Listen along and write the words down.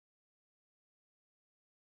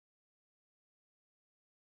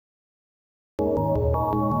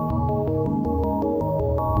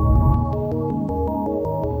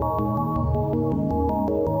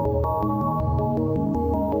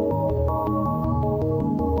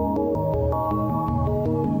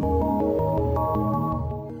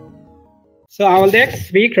So our next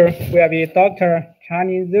speaker will be Dr.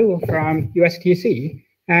 Chani Zou from USTC,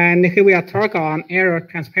 and he will talk on error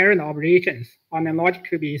transparent operations on the logic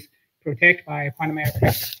qubits protected by quantum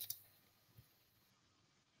error.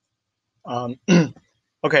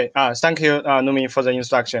 Okay, thank you, Numi, for the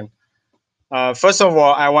introduction. First of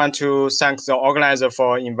all, I want to thank the organizer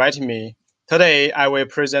for inviting me. Today, I will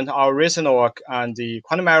present our recent work on the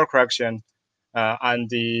quantum error correction and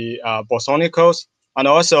the bosonic codes, and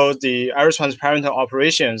also the error transparent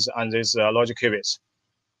operations on these logic qubits.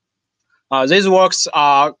 These works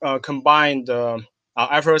are combined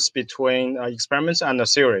efforts between experiments and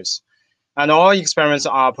theories. And all experiments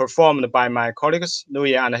are performed by my colleagues,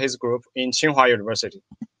 Louis and his group in Tsinghua University.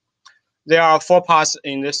 There are 4 parts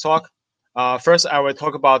in this talk. First, I will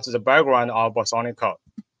talk about the background of bosonic code.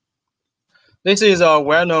 This is a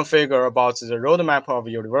well-known figure about the roadmap of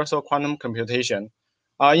universal quantum computation.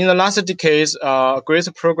 In the last decades, great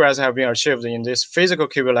progress has been achieved in this physical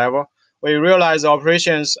qubit level. We realize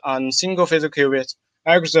operations on single physical qubit,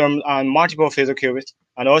 algorithms on multiple physical qubits,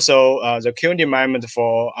 and also the Q environment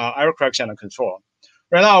for error correction and control.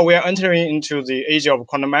 Right now, we are entering into the age of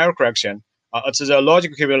quantum error correction. At the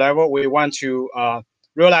logical qubit level, we want to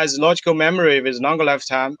realize logical memory with longer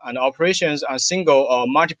lifetime and operations on single or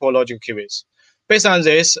multiple logical qubits. Based on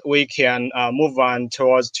this, we can move on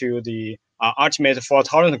towards to the ultimate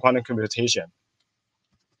fault-tolerant quantum computation.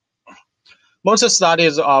 Most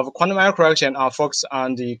studies of quantum error correction are focused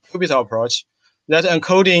on the qubit approach, that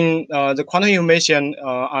encoding the quantum information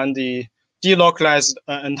on the delocalized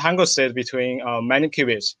entangled state between many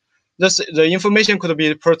qubits. Thus, the information could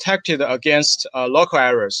be protected against local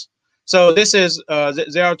errors. So this is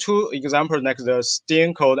there are 2 examples, like the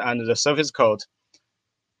Stein code and the surface code.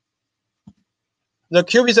 The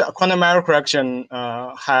qubit quantum error correction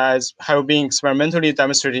have been experimentally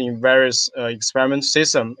demonstrated in various experiment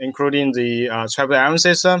systems, including the triple ion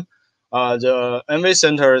system, the NV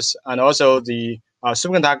centers, and also the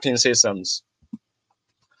superconducting systems.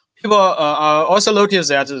 People also notice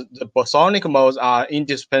that the bosonic modes are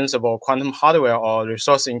indispensable quantum hardware or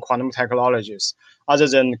resource in quantum technologies, other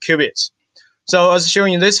than qubits. So as shown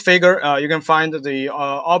in this figure, you can find the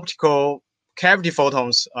optical cavity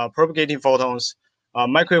photons, propagating photons,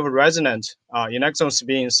 microwave resonant, electron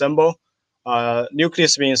spin symbol,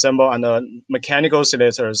 nucleus spin symbol, and mechanical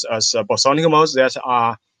oscillators as bosonic modes that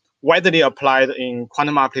are widely applied in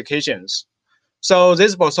quantum applications. So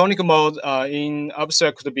this bosonic mode in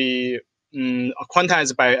abstract could be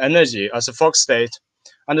quantized by energy as a Fock state,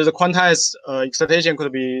 and the quantized excitation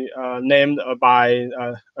could be named by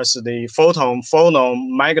as the photon, phonon,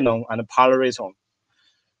 magnon, and polariton.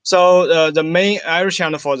 So the main error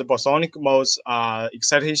channel for the bosonic modes are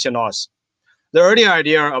excitation loss. The earlier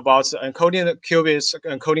idea about encoding the qubits,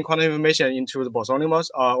 encoding quantum information into the bosonic modes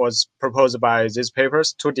was proposed by these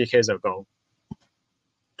papers 2 decades ago.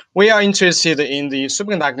 We are interested in the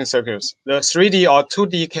superconducting circuits. The 3D or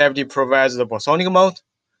 2D cavity provides the bosonic mode,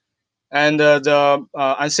 and the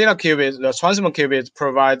ancilla qubit, the transient qubit,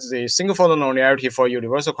 provides the single photon nonlinearity for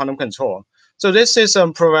universal quantum control. So this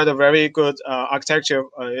system provides a very good architecture,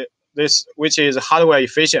 which is hardware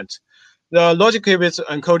efficient. The logic qubit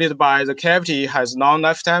encoded by the cavity has long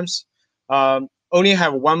lifetimes, only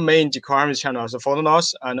have 1 main decoherence channel as a photon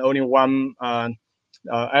loss, and only 1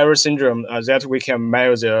 error syndrome that we can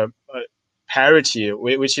measure the parity,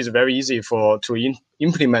 which is very easy to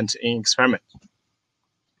implement in experiment.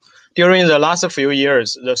 During the last few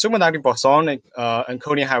years, the superconducting bosonic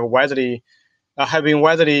encoding have been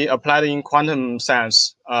widely applied in quantum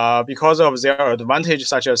science because of their advantage,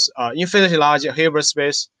 such as infinitely large Hilbert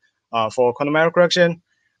space for quantum error correction,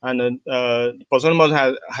 and bosonic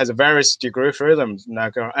mode has various degree freedoms,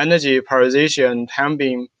 like energy, polarization, time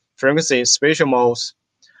beam, frequency, spatial modes.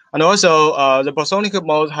 And also, the bosonic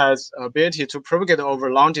mode has ability to propagate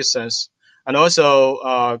over long distance, and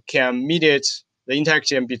also can mediate the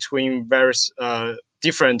interaction between various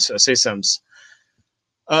different systems.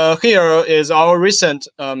 Here is our recent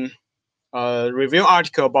review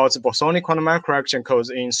article about the bosonic quantum error correction codes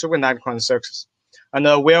in superconducting quantum circuits, and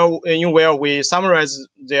where we summarize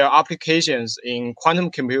their applications in quantum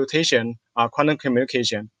computation, quantum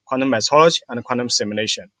communication, quantum methodology, and quantum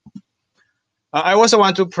simulation. I also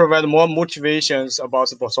want to provide more motivations about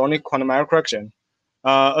the bosonic quantum error correction.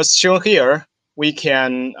 As shown here, we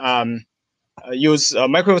can use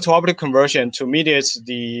microwave to optic conversion to mediate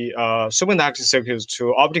the superconducting circuits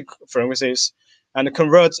to optic frequencies, and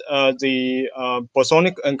convert the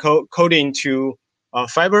bosonic encoding to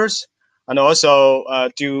fibers, and also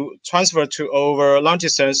do transfer to over long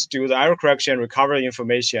distance, do the error correction, recover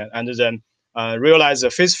information, and then realize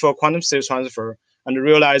the physical quantum state transfer and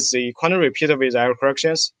realize the quantum repeater with error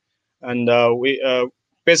corrections. And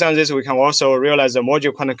based on this, we can also realize the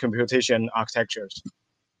module quantum computation architectures.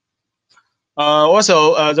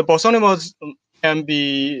 Also, the bosonic mode can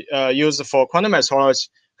be used for quantum metrology.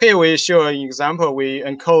 Here we show an example. We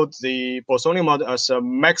encode the bosonic mode as a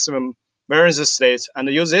maximum variance state, and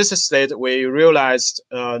use this state, we realized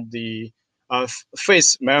the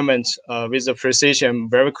phase measurement with the precision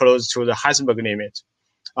very close to the Heisenberg limit.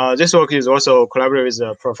 This work is also collaborated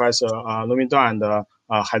with Professor Lu Mingduan and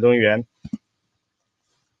Haidong Yuan.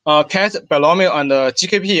 CAT, binomial, and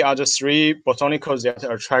GKP are the three bosonic codes that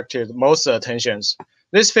attracted most attentions.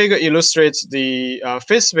 This figure illustrates the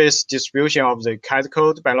phase space distribution of the CAT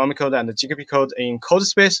code, binomial code, and the GKP code in code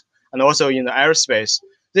space and also in the error space.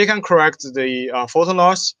 They can correct the photon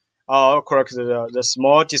loss, or correct the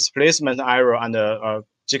small displacement error and the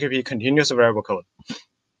GKP continuous variable code.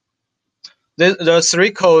 The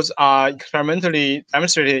three codes are experimentally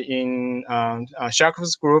demonstrated in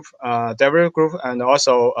Shakov's group, Devereaux group, and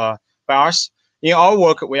also by us. In our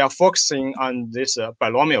work, we are focusing on this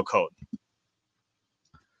binomial code.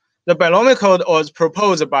 The binomial code was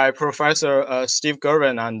proposed by Professor Steve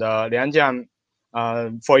Gervin and Lian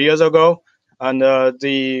Jian 4 years ago. And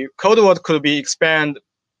the code word could be expanded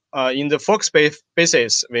in the Fock space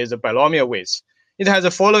basis with the binomial weights. It has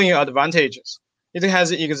the following advantages. It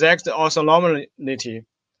has exact orthonormality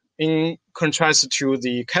in contrast to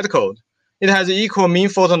the CAT code. It has equal mean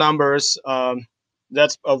photon numbers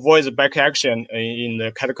that avoids back action in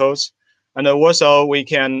the CAT codes. And also we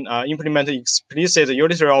can implement explicit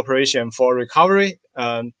unitary operation for recovery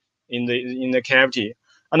in the cavity.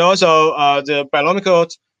 And also the binomial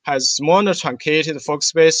code has smaller truncated Fock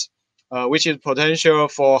space, which is potential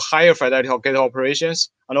for higher fidelity of gate operations,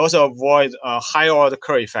 and also avoid higher order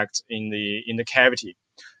Kerr effects in the cavity.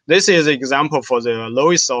 This is an example for the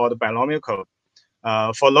lowest order binomial code.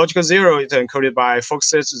 For logical 0, it's encoded by Fock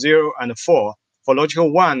sets 0 and 4. For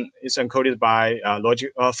logical 1, it's encoded by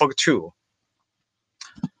Fock 2.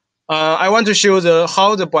 I want to show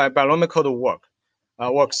how the binomial code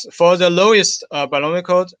works. For the lowest binomial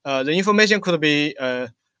code, the information could be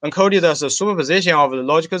encoded as a superposition of the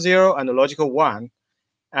logical 0 and the logical 1.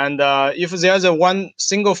 And if there's one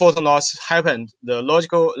single photon loss happened,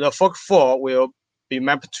 the Fock 4 will be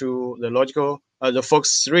mapped to the Fock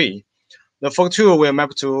 3. The Fock 2 will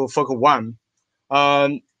map to Fock 1.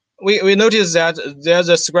 We notice that there's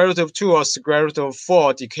a square root of 2 or square root of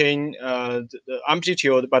 4 decaying the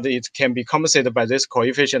amplitude, but it can be compensated by this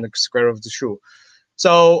coefficient square root of 2.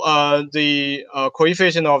 So the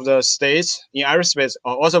coefficient of the states in aerospace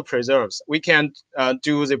are also preserved. We can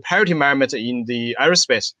do the parity measurement in the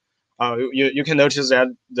aerospace. You can notice that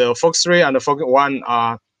the Fock 3 and the Fock 1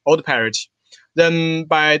 are odd parity. Then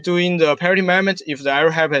by doing the parity measurement, if the error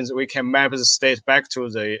happens, we can map the state back to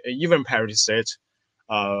the even parity state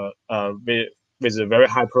with a very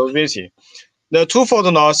high probability. The two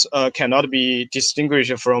photon loss cannot be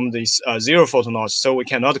distinguished from this 0 photon loss, so we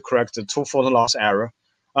cannot correct the 2 photon loss error.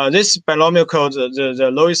 This binomial code, the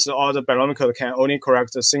lowest order binomial code, can only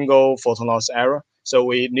correct a single photon loss error, so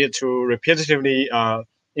we need to repetitively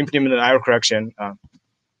implement the error correction.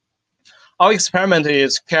 Our experiment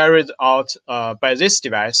is carried out by this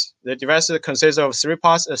device. The device consists of 3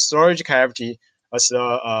 parts: a storage cavity as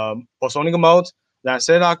the bosonic mode, the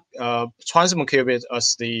ancilla transmit qubit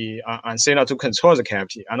as the ancilla to control the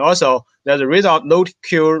cavity, and also there's a low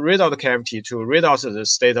Q readout cavity to read out the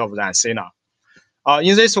state of the ancilla.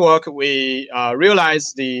 In this work, we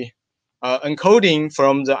realize the encoding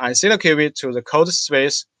from the ancilla qubit to the code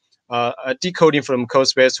space, decoding from code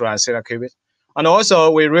space to ancilla qubit. And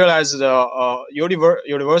also, we realize the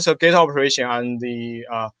universal gate operation and the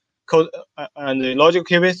code and the logic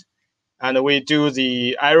qubit, and we do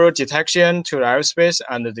the error detection to the error space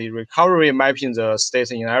and the recovery mapping the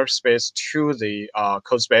state in error space to the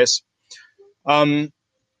code space.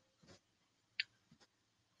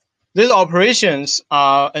 These operations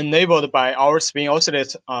are enabled by our spin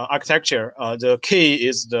oscillate architecture. The key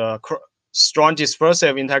is the strong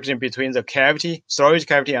dispersive interaction between the cavity, storage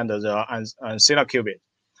cavity, and the ancilla qubit.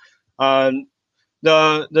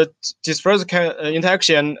 The dispersive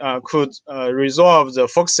interaction could resolve the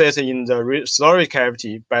Fock set in the storage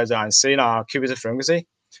cavity by the ancilla qubit frequency.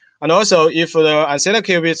 And also, if the ancilla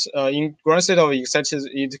qubit in ground state of excited,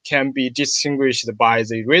 it can be distinguished by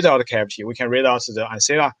the readout cavity. We can read out the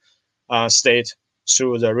ancilla state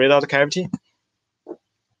through the readout cavity.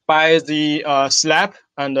 By the slap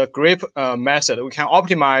and the grip method, we can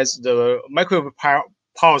optimize the microwave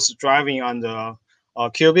pulse driving on the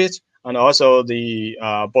qubit and also the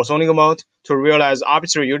bosonic mode to realize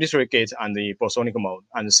arbitrary unitary gate and the bosonic mode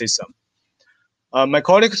and the system. My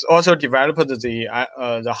colleagues also developed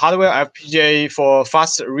the hardware FPGA for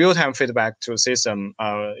fast real-time feedback to system.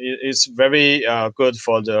 It's very good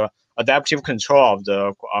for the adaptive control of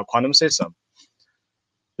the quantum system.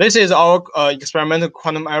 This is our experimental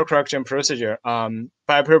quantum error correction procedure.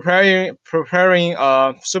 By preparing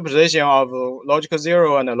a superposition of logical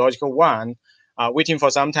 0 and logical 1, waiting for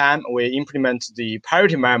some time, we implement the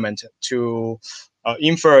parity measurement to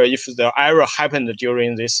infer if the error happened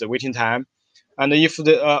during this waiting time. And if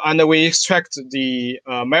and we extract the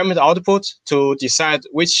measurement output to decide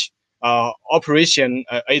which operation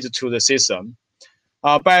aid to the system.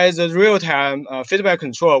 By the real-time feedback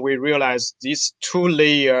control, we realize this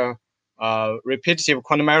two-layer repetitive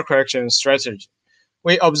quantum error correction strategy.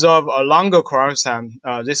 We observe a longer course time.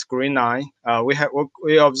 This green line,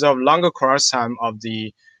 we observe longer course time of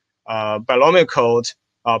the binomial code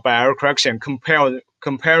by error correction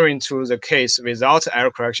comparing to the case without error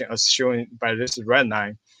correction, as shown by this red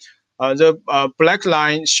line. The black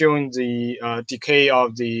line showing the decay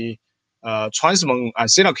of the transmon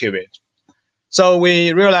ancilla qubit. So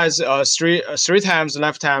we realize three times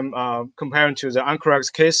lifetime comparing to the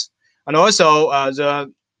uncorrected case, and also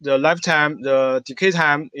the lifetime, the decay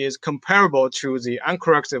time is comparable to the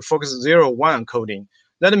uncorrected focus 0-1 encoding.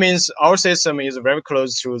 That means our system is very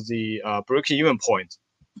close to the break-even point.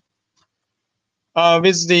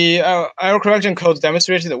 With the error correction code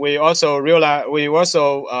demonstrated, we also realize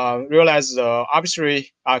the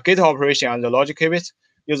arbitrary gate operation on the logic qubit.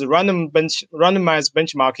 Use randomized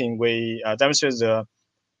benchmarking, we demonstrate the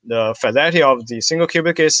fidelity of the single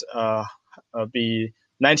qubit case be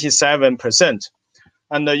 97%,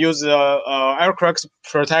 and use error correct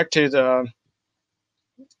protected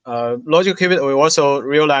logic qubit. We also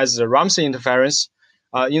realize the Ramsey interference.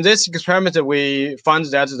 In this experiment, we found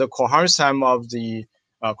that the coherence time of the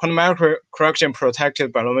quantum error correction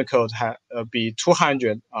protected binomial code be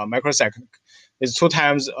 200 microseconds. It's 2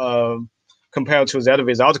 times compared to that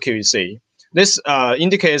without QEC. This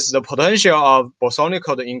indicates the potential of bosonic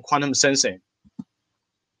code in quantum sensing.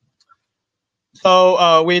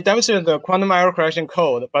 So we demonstrated the quantum error correction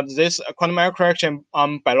code, but this quantum error correction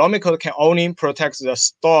binomial code can only protect the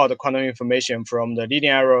stored quantum information from the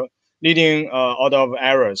leading order of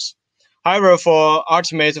errors. However, for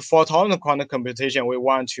ultimate fault-tolerant quantum computation, we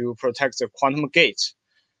want to protect the quantum gate.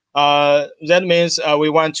 That means we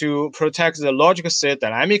want to protect the logical state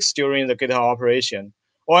dynamics during the gate operation,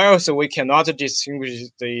 or else we cannot distinguish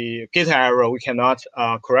the gate error. We cannot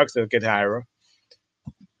correct the gate error.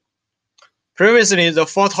 Previously, the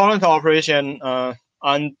fault-tolerant operation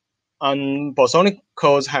on bosonic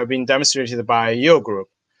codes have been demonstrated by Yale group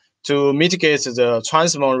to mitigate the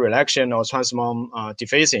transmon relaxation or transmon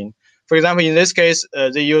defacing. For example, in this case,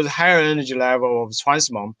 they use higher energy level of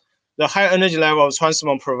transmon. The high energy level of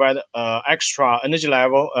transmon provide extra energy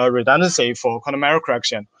level redundancy for quantum error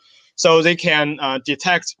correction. So they can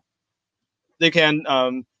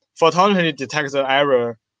fault-tolerantly detect the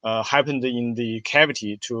error happened in the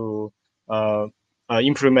cavity to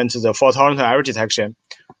implement the fault-tolerant error detection.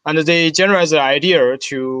 And they generate the idea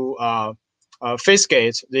to phase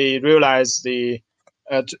gate. They realize the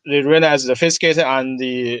phase gate and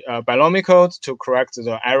the binomial code to correct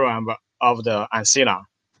the error of the ancilla.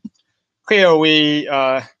 Here we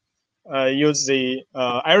use the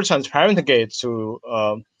error transparent gate to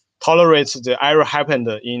tolerate the error happened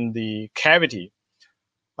in the cavity.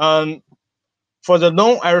 For the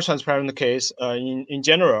non-error transparent case, in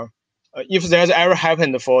general, if there's error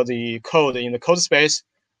happened for the code in the code space,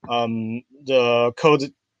 the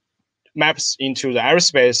code maps into the error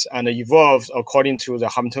space and evolves according to the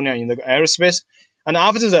Hamiltonian in the error space. And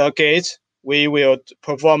after the gate, we will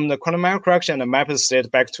perform the quantum error correction and map the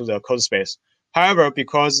state back to the code space. However,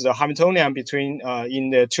 because the Hamiltonian between in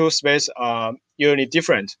the two space are usually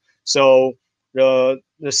different, so the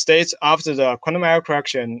states after the quantum error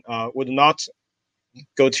correction would not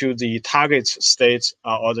go to the target state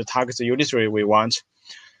or the target unitary we want.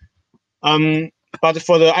 But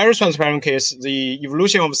for the error transparent case, the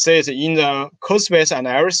evolution of states in the code space and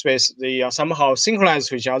error space, they are somehow synchronized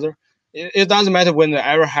to each other. It doesn't matter when the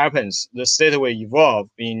error happens, the state will evolve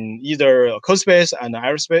in either code space and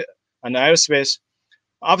error space.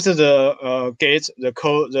 After the gate,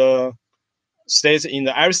 the states in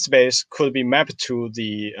the error space could be mapped to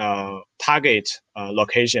the target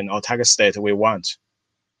location or target state we want.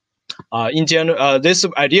 In general, this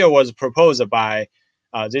idea was proposed by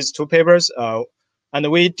these two papers, and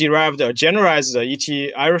we derived a generalized ET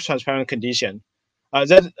error transparent condition.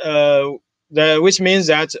 Which means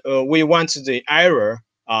that we want the error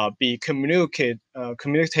be communicated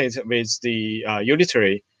with the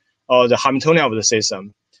unitary or the Hamiltonian of the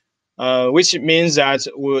system. which means that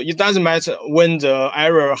it doesn't matter when the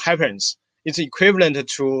error happens. It's equivalent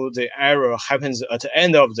to the error happens at the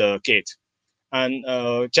end of the gate, and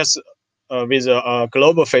just with a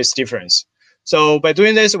global phase difference. So by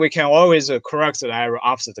doing this, we can always correct the error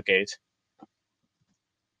after the gate.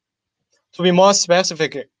 To be more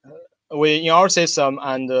specific, in our system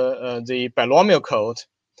and the binomial code,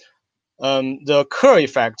 the Kerr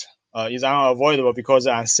effect is unavoidable because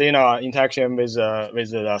the ancilla interaction with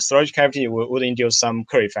the storage cavity would induce some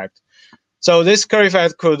Kerr effect. So this Kerr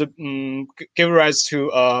effect could give rise to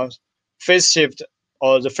a phase shift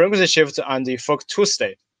or the frequency shift on the Fock2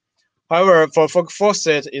 state. However, for Fock4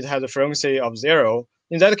 state, it has a frequency of 0.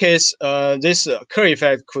 In that case, this Kerr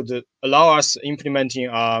effect could allow us implementing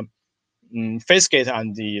a phase gate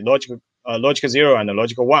and the logic 0 and the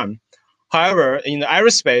logic 1. However, in the error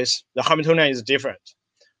space, the Hamiltonian is different.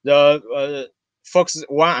 The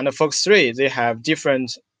Fock1 and the Fock3 they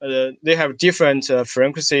have different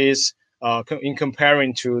frequencies in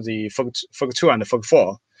comparing to the Fock2 and the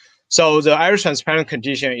Fock4. So the error transparent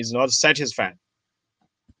condition is not satisfied.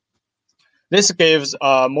 This gives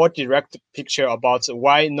a more direct picture about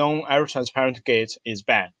why non-error transparent gate is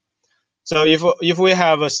bad. So if we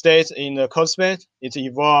have a state in the code space, it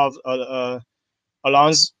evolves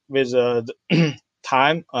along with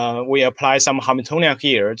time. We apply some Hamiltonian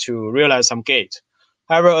here to realize some gate.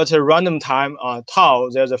 However, at a random time tau,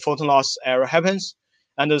 there's a photon loss error happens,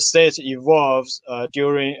 and the state evolves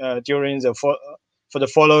during for the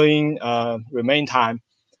following remain time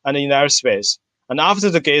and in error space. And after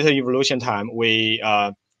the gate evolution time, we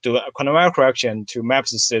do a quantum error correction to map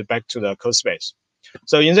the state back to the code space.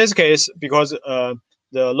 So in this case, because the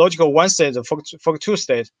logical 1 state, the Fock2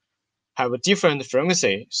 state, have a different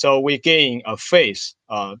frequency, so we gain a phase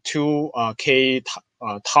 2k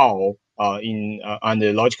tau on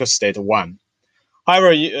the logical state 1.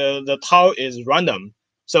 However, the tau is random,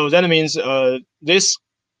 so that means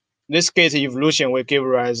this gate evolution will give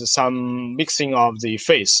rise to some mixing of the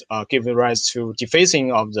phase, giving rise to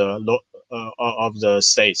dephasing of the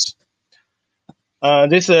states.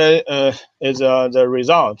 This is the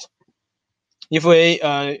result. If we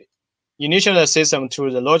initiate the system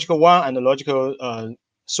to the logical 1 and the logical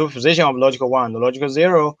superposition of logical 1 and the logical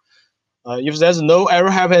 0, if there's no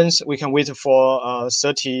error happens, we can wait for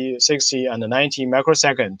 30, 60, and 90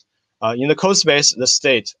 microseconds. In the code space, the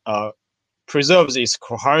state preserves its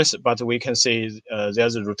coherence, but we can see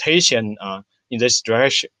there's a rotation in this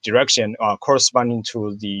direction corresponding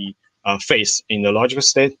to the phase in the logical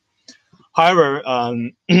state. However,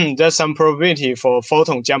 there's some probability for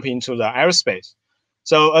photon jumping into the error space.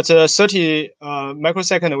 So at 30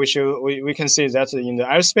 microsecond, we can see that in the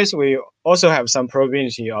error space, we also have some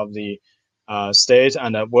probability of the state,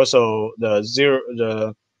 and also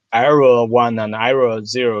the error 1 and error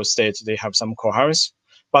 0 state, they have some coherence.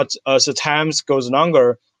 But as the time goes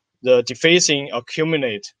longer, the dephasing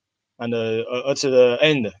accumulate, and at the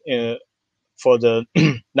end, for the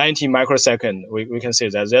 90 microsecond, we can see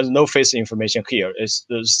that there's no phase information here.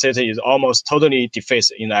 The state is almost totally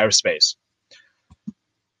dephased in the error space.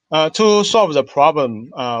 To solve the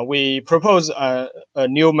problem, we propose a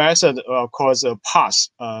new method called pass,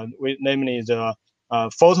 namely the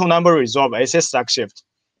photon number resolve AC stack shift.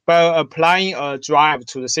 By applying a drive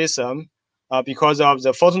to the system, because of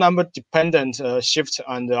the photon number dependent shift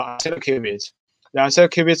on the ancilla qubit, the ancilla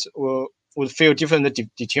qubits would feel different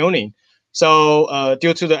detuning. So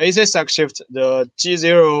due to the AC stack shift, the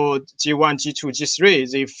G0, G1, G2,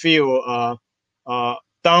 G3, they feel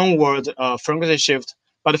downward frequency shift.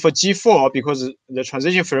 But for G4, because the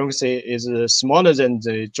transition frequency is smaller than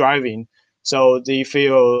the driving, so it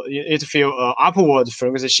feel upward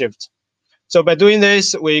frequency shift. So by doing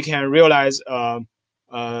this, we can realize a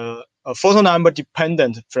photon number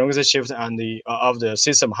dependent frequency shift on the of the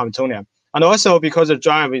system Hamiltonian. And also because the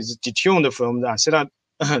drive is detuned from the ancilla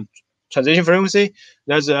transition frequency,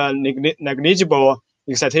 there's a negligible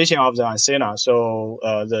excitation of the ancilla, so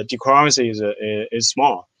the decoherency is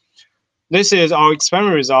small. This is our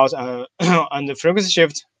experiment result, and the frequency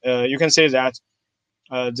shift. You can see that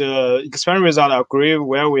the experiment result agree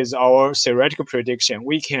well with our theoretical prediction.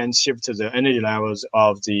 We can shift the energy levels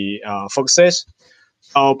of the focuses.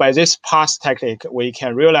 So by this pass technique, we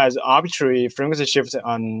can realize arbitrary frequency shift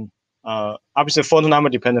on arbitrary photon number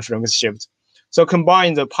dependent frequency shift. So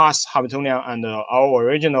combine the pass Hamiltonian and our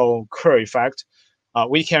original Kerr effect,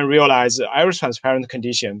 we can realize error transparent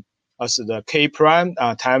condition as the K prime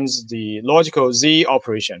times the logical Z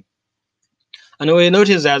operation. And we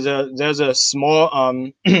notice that there's a small,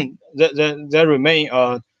 there remain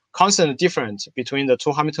a constant difference between the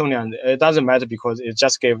two Hamiltonian, it doesn't matter because it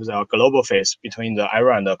just gives a global phase between the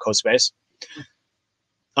error and the code space.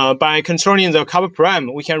 By controlling the couple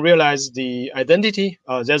prime, we can realize the identity.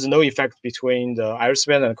 There's no effect between the error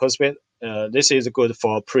space and the code space. This is good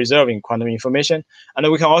for preserving quantum information.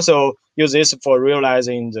 And we can also use this for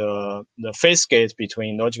realizing the phase gate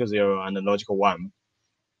between logical 0 and logical 1.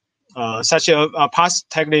 Such a path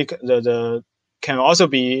technique can also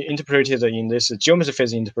be interpreted in this geometry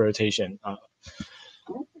phase interpretation.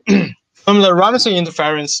 From the Robinson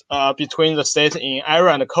interference between the state in error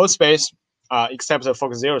and the code space, except the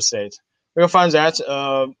focus 0 state, we will find that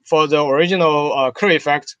for the original Curry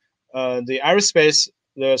effect, the error space,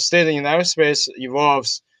 the state in error space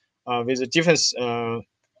evolves with a different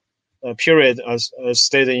period as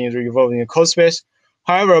state in revolving code space.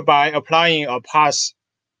 However, by applying a path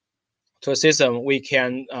to a system, we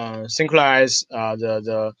can synchronize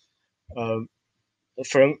the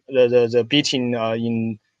beating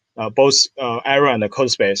in both error and the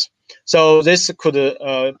code space. So this could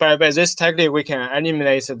by this technique we can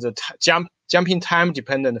eliminate the jumping time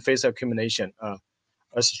dependent phase accumulation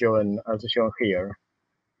as shown here.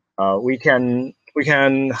 We can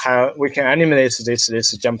eliminate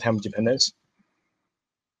this jump time dependence.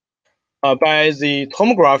 By the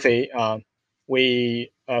tomography,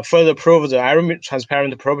 we further prove the error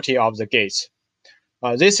transparent property of the gates.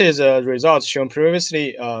 This is a result shown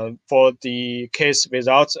previously for the case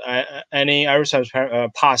without any error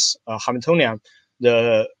transparent path Hamiltonian.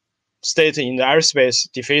 The state in the error space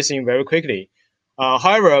defacing very quickly.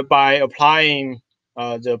 However, by applying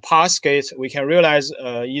the path gate, we can realize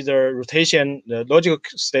either rotation, the logical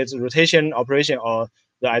state rotation operation, or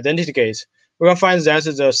the identity gate. We can find that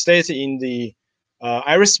the state in the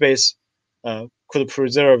error space could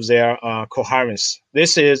preserve their coherence.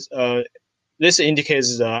 This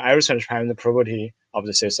indicates the error transparent property of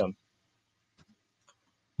the system.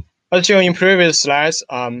 As shown in previous slides,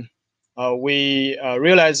 we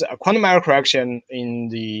realized a quantum error correction in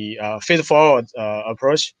the feed-forward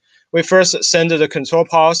approach. We first send the control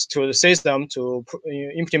pulse to the system to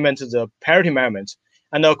implement the parity measurement,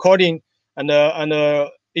 and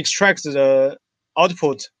extract the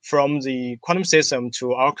output from the quantum system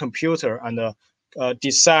to our computer and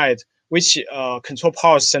decide which control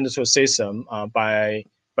pulse sent to the system by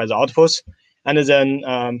the output, and then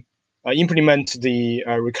implement the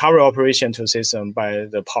recovery operation to the system by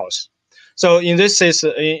the pulse. So in this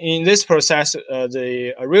process,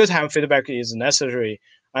 the real-time feedback is necessary,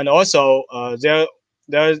 and also there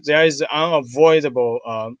is unavoidable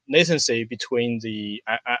latency between the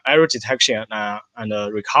error detection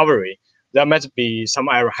and recovery. There might be some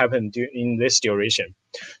error happen in this duration.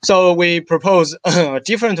 So we propose a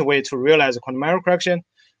different way to realize quantum error correction.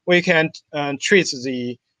 We can treat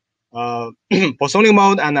the bosonic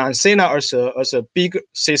mode and ancilla as a big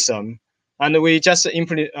system, and we just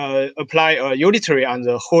apply a unitary on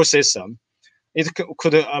the whole system. It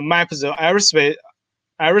could map the error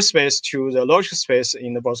space to the logical space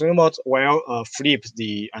in the bosonic mode while flip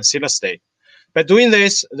the ancilla state. By doing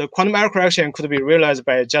this, the quantum error correction could be realized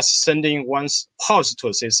by just sending one pulse to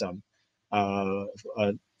a system,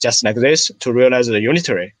 just like this, to realize the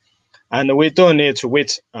unitary. And we don't need to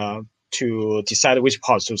wait to decide which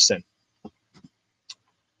pulse to send.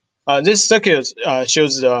 This circuit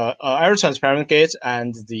shows the error transparent gate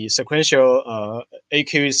and the sequential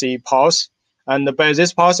AQEC pulse. And by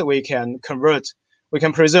this pulse, we can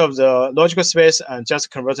preserve the logical space and just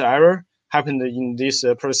convert the error happened in this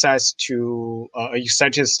process to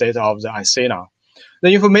excited state of the ancilla.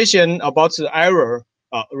 The information about the error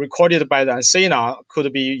recorded by the ancilla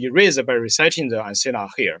could be erased by reciting the ancilla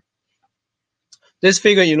here. This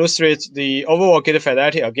figure illustrates the overall gate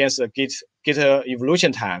fidelity against the gate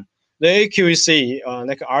evolution time. The AQEC,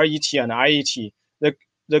 like RET and IET,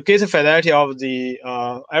 the gate fidelity of the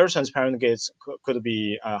error transparent gates could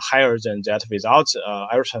be higher than that without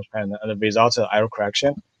error transparent and without error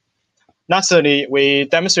correction. Lastly, we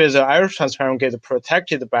demonstrate the error transparent gate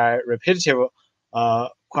protected by repetitive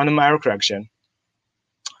quantum error correction.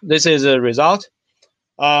 This is the result.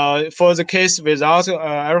 For the case without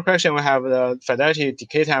error correction, we have the fidelity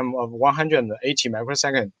decay time of 180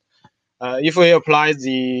 microseconds. If we apply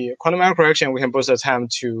the quantum error correction, we can boost the time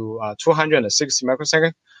to 260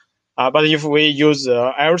 microseconds. But if we use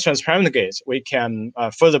the error transparent gate, we can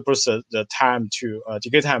further boost the time to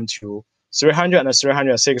decay time to 300 and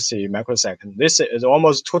 360 microseconds. This is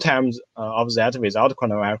almost 2 times of that without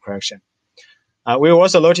quantum error correction. We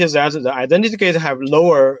also notice that the identity gate have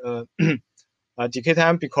lower decay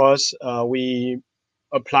time because we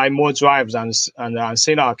apply more drives on the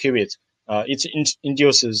ancilla qubit. It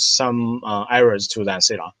induces some errors to the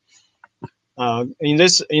ancilla. In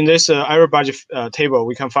this error budget table,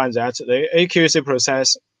 we can find that the accuracy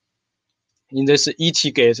process in this ET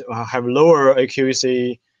gate have lower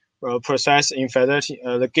accuracy process infidelity,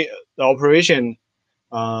 the operation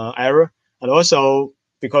error, and also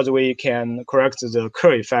because we can correct the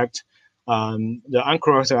Kerr effect,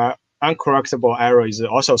 the uncorrectable error is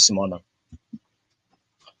also smaller.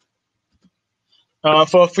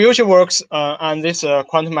 For future works on this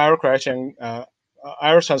quantum error correction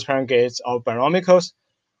error transparent gates of binomials,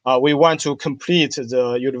 we want to complete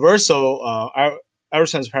the universal error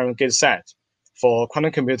transparent gate set for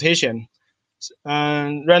quantum computation.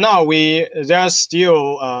 And right now, there are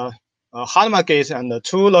still Hadamard gate and the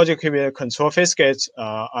 2 logic qubit control phase gates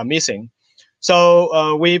are missing.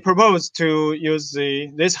 So we propose to use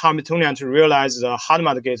this Hamiltonian to realize the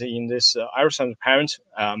Hadamard gate in this error transparent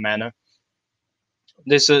manner.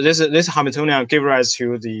 This Hamiltonian gives rise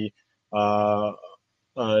to the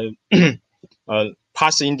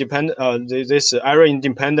path independent this error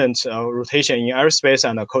independent rotation in error space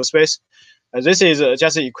and code space. This is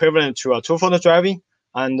just equivalent to a 2-fold driving,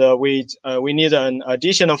 and we need an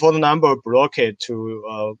additional fold number blockade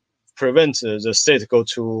to prevent the state go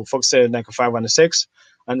to focus state like 5 and 6.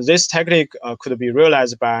 And this technique could be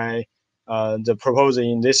realized by the proposal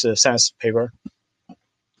in this science paper.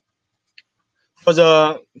 For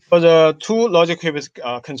the 2 logic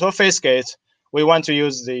qubit control phase gates, we want to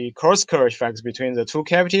use the cross-Kerr effects between the 2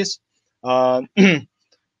 cavities.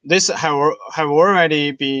 This have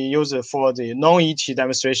already been used for the non-ET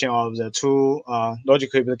demonstration of the 2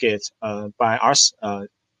 logic qubit gates by us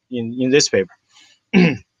in this paper.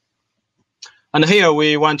 And here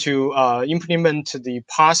we want to implement the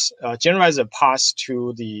path, generalize the path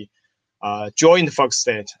to the joint focus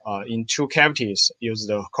state in 2 cavities, use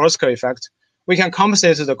the cross-Kerr effect. We can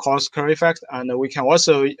compensate the cross-Kerr effect, and we can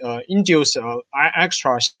also induce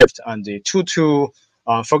extra shift on the 2-2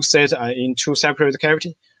 focus state in 2 separate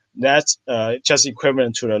cavities. That's just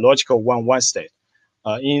equivalent to the logical 1-1 state.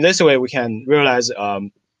 In this way, we can realize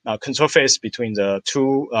control phase between the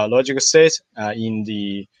 2 logical states in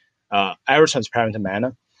the error transparent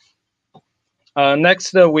manner.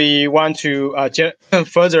 Next, we want to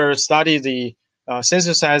further study the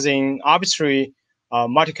synthesizing arbitrary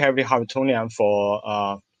multi-cavity Hamiltonian for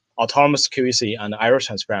autonomous QEC and error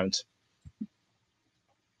transparent.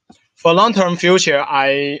 For long-term future,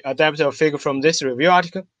 I adapted a figure from this review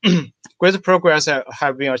article. Great progress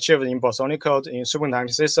have been achieved in bosonic code in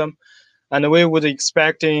superconducting system, and we would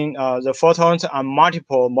expecting the photons on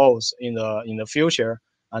multiple modes in the future,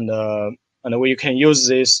 and we can use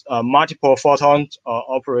this multiple photon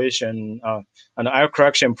operation and error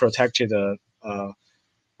correction protected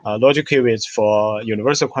logic qubits for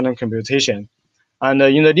universal quantum computation. And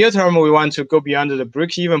in the near term, we want to go beyond the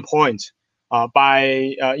break-even point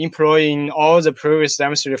by employing all the previous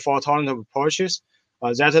demonstrated photon approaches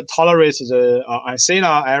that tolerate the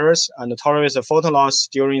ancilla errors and tolerate the photon loss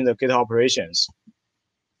during the gate operations.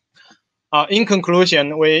 In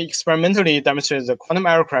conclusion, we experimentally demonstrated the quantum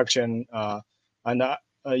error correction and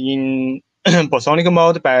in bosonic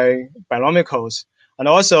mode by binomials, and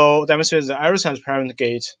also demonstrated the error transparent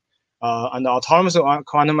gate and autonomous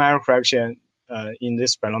quantum error correction in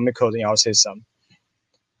this binomial in our system.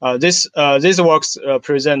 These works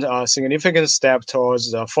present a significant step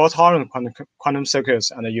towards the fault-tolerant quantum circuits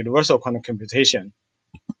and the universal quantum computation.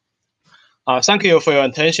 Thank you for your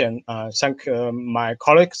attention. Thank my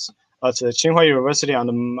colleagues at Tsinghua University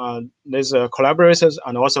and these collaborators,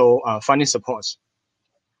 and also funding support.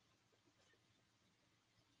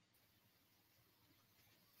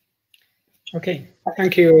 Okay,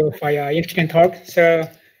 thank you for your interesting talk. So,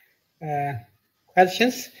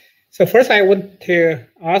 questions. So first, I want to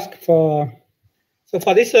ask for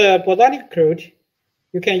this bosonic code,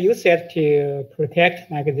 you can use it to protect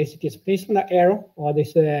like this displacement error or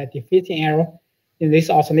this diffusion error in this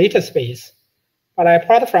oscillator space. But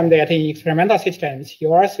apart from that, in experimental systems,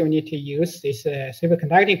 you also need to use these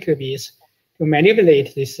superconducting qubits to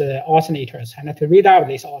manipulate these oscillators and to read out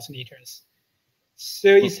these oscillators. So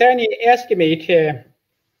is there any estimate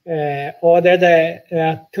or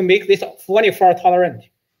that to make this fully fault tolerant?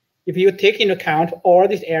 If you take into account all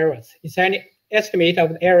these errors, is there any estimate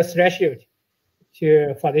of the error threshold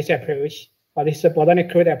for this approach, for this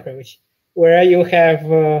bosonic code approach, where you have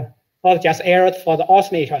not just errors for the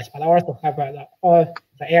oscillators, but also have all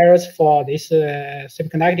the errors for this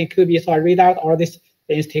superconducting qubits or readout, all these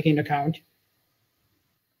things taken into account?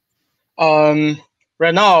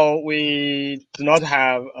 Right now, we do not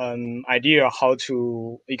have an idea how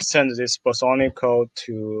to extend this bosonic code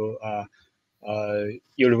to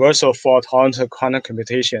universal fault-tolerant quantum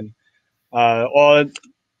computation. Or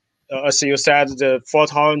as you said, the fault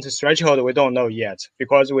tolerance threshold we don't know yet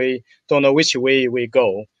because we don't know which way we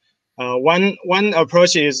go. One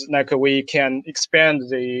approach is like we can expand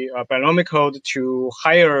the binomial code to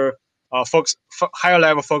higher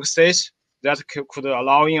level focus states that could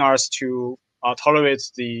allowing us to tolerate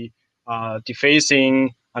the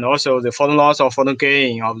defacing and also the photon loss or photon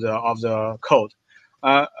gain of the code.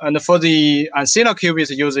 And for the ancilla qubits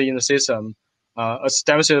used in the system, as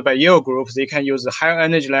demonstrated by Yale group, they can use the higher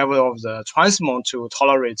energy level of the transmon to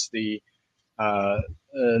tolerate the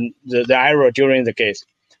error during the gate.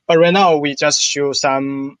 But right now, we just show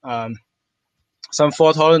some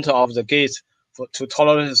fault tolerance of the gate to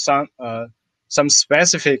tolerate some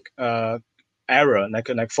specific error,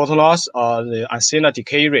 like photon loss or the ancilla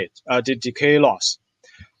decay rate, the decay loss.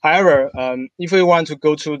 However, if we want to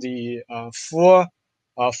go to the full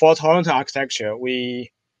fault tolerant architecture, we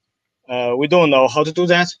don't know how to do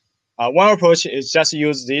that. One approach is just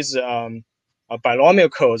use these binomial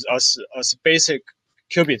codes as basic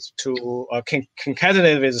qubits to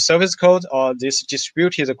concatenate with the surface code or this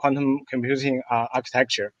distributed quantum computing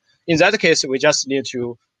architecture. In that case, we just need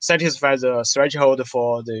to satisfy the threshold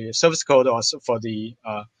for the surface code or for the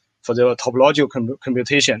topological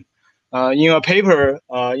computation. In a paper,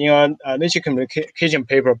 in a Nature Communication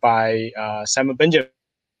paper by Simon Benjamin,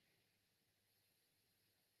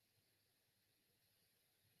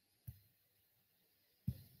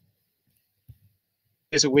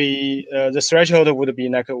 is the threshold would be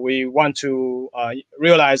like we want to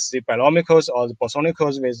realize the binomial codes or the bosonic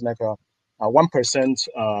codes with like a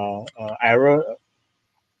 1% error,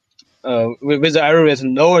 with the error rate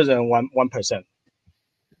lower than 1%.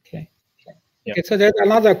 Okay. Yeah. Okay. So there's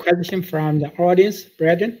another question from the audience,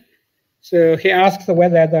 Braden. So he asks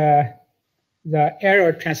whether the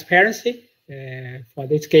error transparency for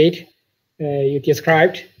this gate you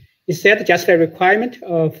described, is that just a requirement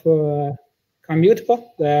of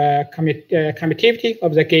commutable, the commutivity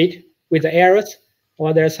of the gate with the errors,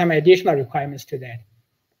 or there are some additional requirements to that?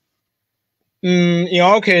 In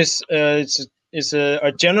our case, it's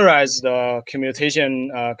a generalized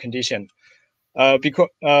commutation condition. Because,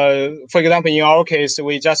 for example, in our case,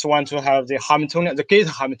 we just want to have the Hamiltonian, the gate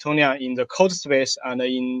Hamiltonian in the code space and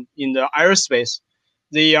in the error space,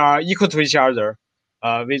 they are equal to each other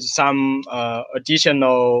with some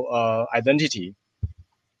additional identity.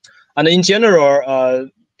 And in general,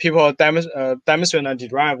 people demonstrate and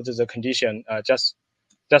derive the condition just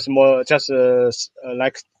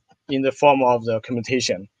like in the form of the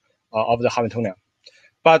commutation of the Hamiltonian.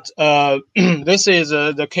 But this is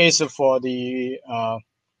the case for the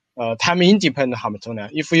time-independent Hamiltonian.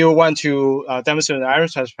 If you want to demonstrate the error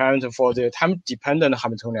transparent for the time-dependent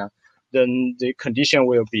Hamiltonian, then the condition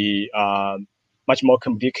will be much more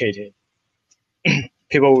complicated.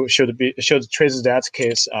 People should trace that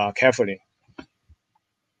case carefully.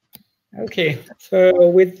 Okay, so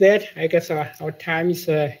with that, I guess our time is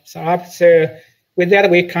up. So with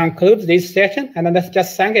that, we conclude this session, and let's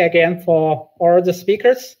just thank again for all the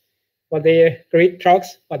speakers for their great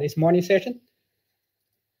talks for this morning session.